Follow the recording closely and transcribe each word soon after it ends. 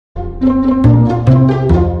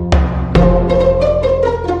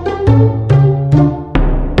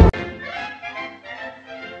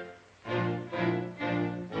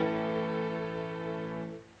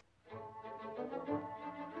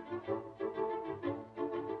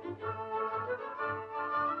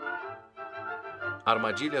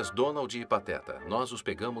Armadilhas Donald e Pateta. Nós os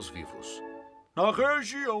pegamos vivos. Na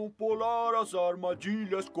região polar as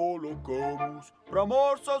armadilhas colocamos pra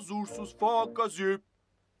morsas, ursos, focas e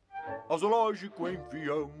ao zoológico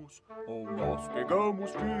enviamos. Ou nós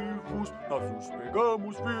pegamos vivos, nós os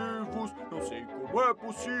pegamos vivos. Não sei como é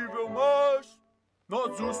possível, mas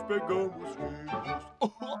nós os pegamos vivos.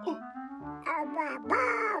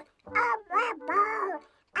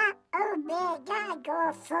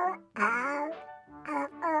 Obrigado,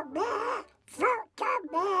 vou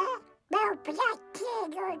comer meu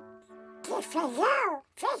pratinho de feijão.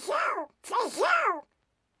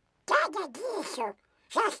 Nada disso,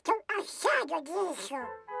 já estou cansado disso.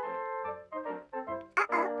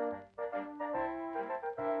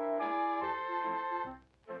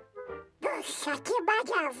 Nossa, que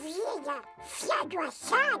maravilha, frango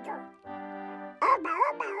assado.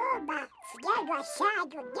 Oba, frango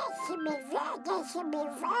assado, deixe me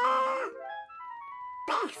ver.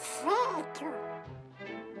 Perfeito!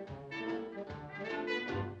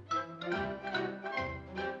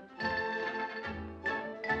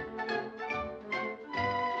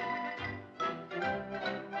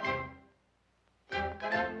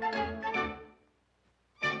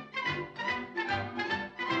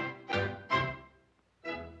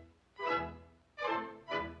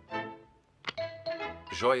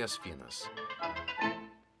 Joias finas.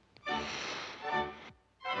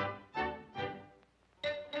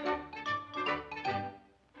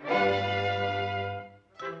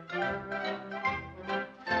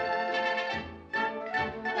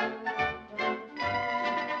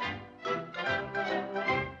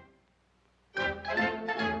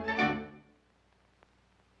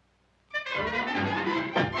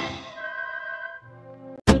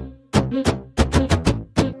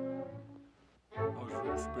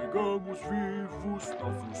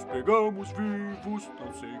 Pegamos vivos,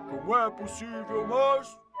 não sei como é possível,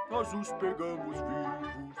 mas nós os pegamos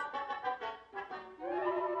vivos.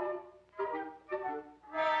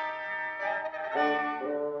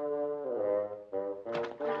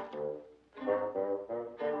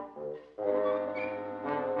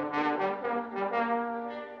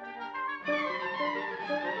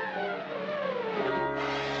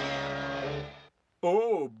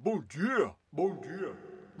 Oh, bom dia, bom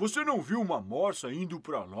dia. Você não viu uma morsa indo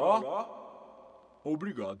pra lá?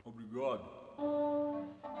 Obrigado.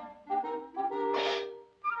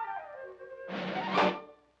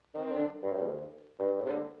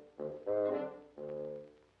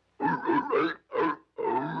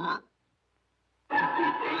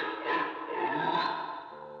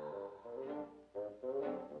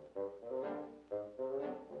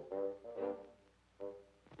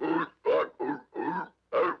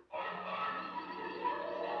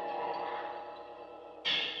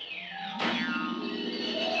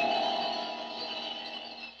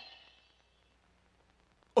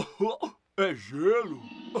 É gelo?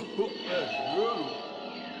 É gelo?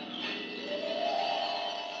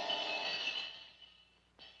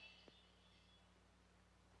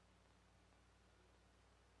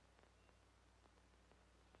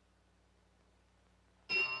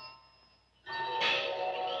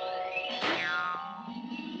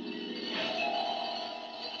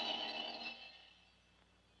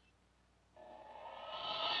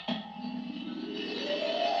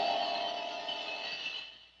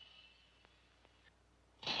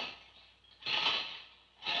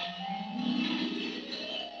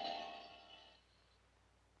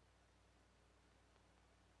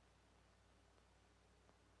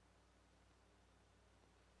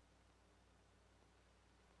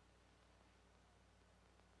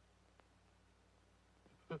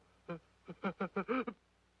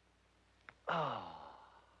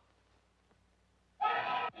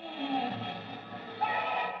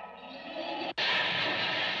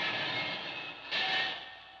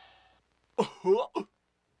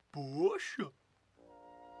 Poxa!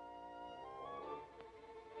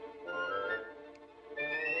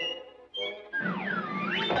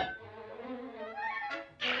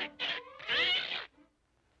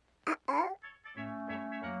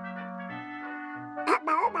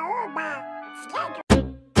 Oba!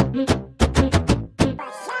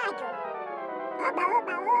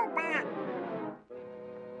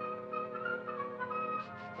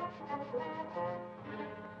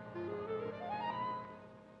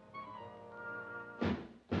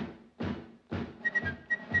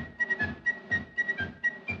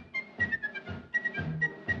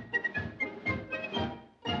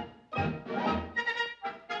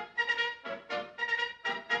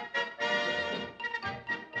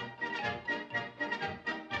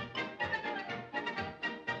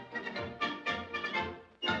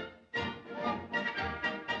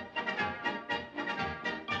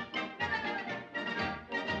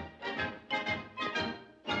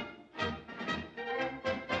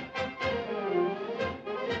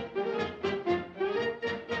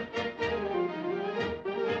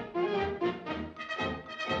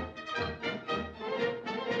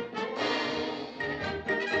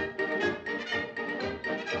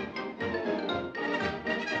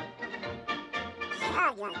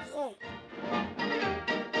 Olha aqui.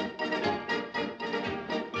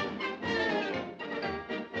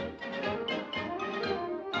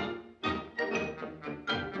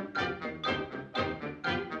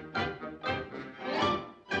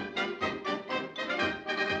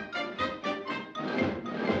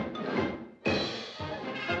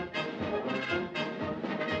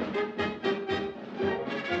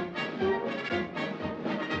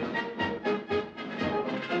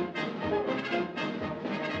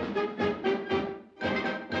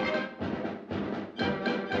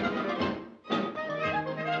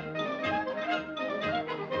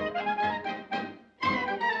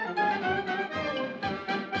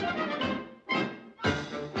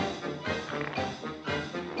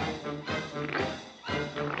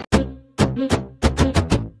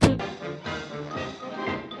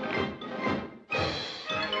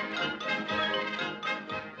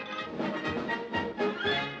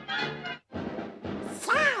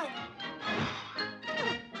 Sai!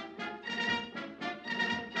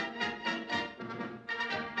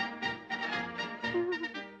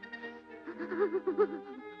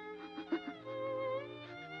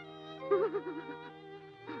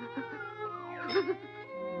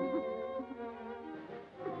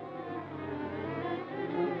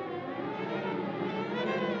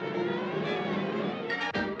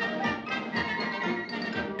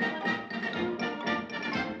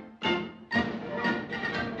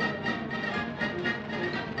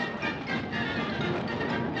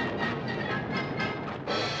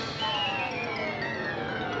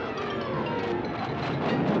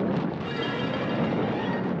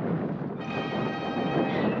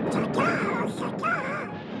 Socorro,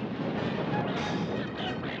 socorro!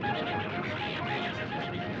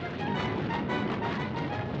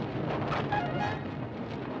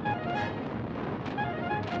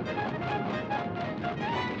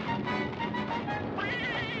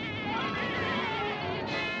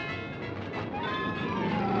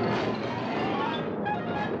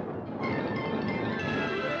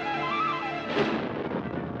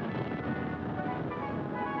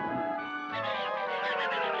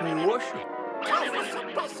 Poxa, Quem você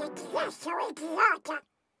pensa que é, seu idiota?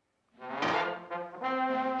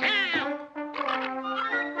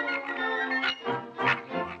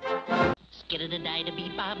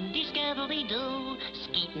 Skidda-da-di-da-bee-bob-dee-skiddly-doo,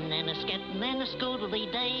 skeetin' and a-skettin' and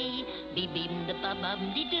a-skoodly-day,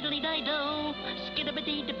 bee-beem-da-bub-bum-dee-diddly-di-do,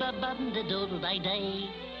 skidda-ba-dee-da-bub-bum-da-doodly-day.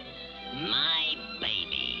 My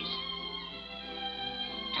babies.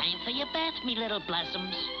 Time for your bath, me little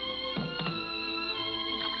blossoms.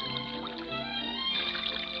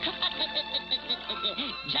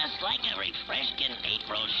 Just like a refreshing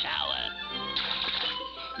April shower.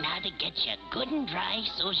 Now to get you good and dry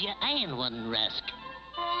so's your iron wouldn't rust.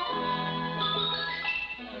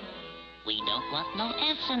 We don't want no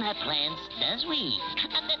ants in our plants, does we?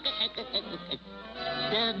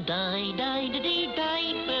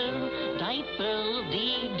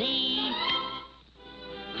 Diaper-dee-dee.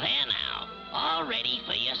 There now, all ready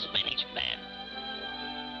for your spinach bed.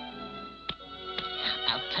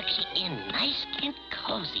 I'll tuck you in nice and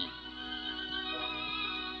cozy.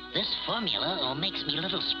 This formula all makes me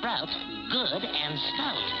little sprout good and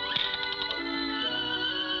stout.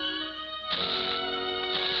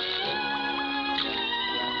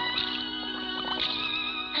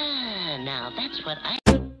 Now that's what I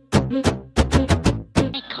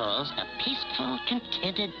calls a peaceful,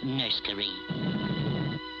 contented nursery.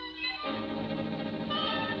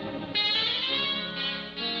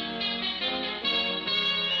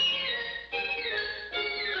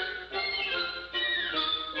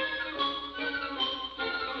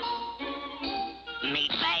 Me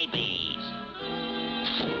babies.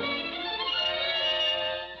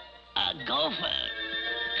 A gopher.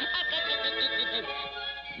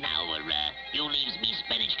 Now, you leaves me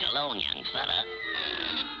spinach alone, young fella.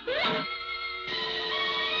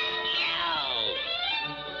 Yow!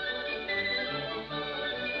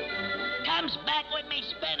 Comes back with me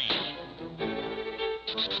spinach.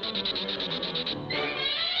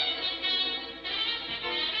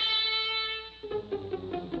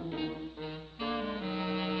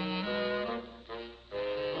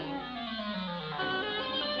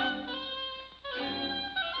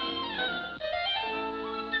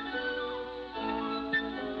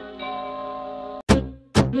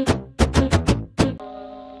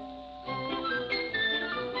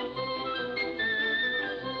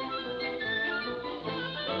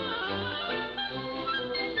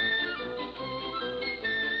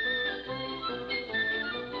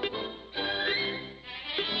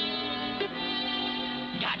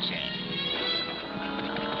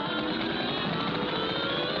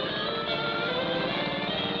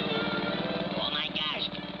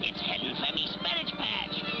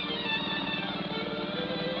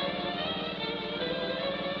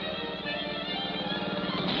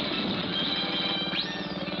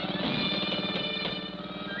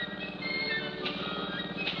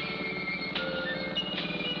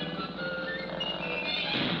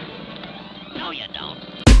 No, you don't.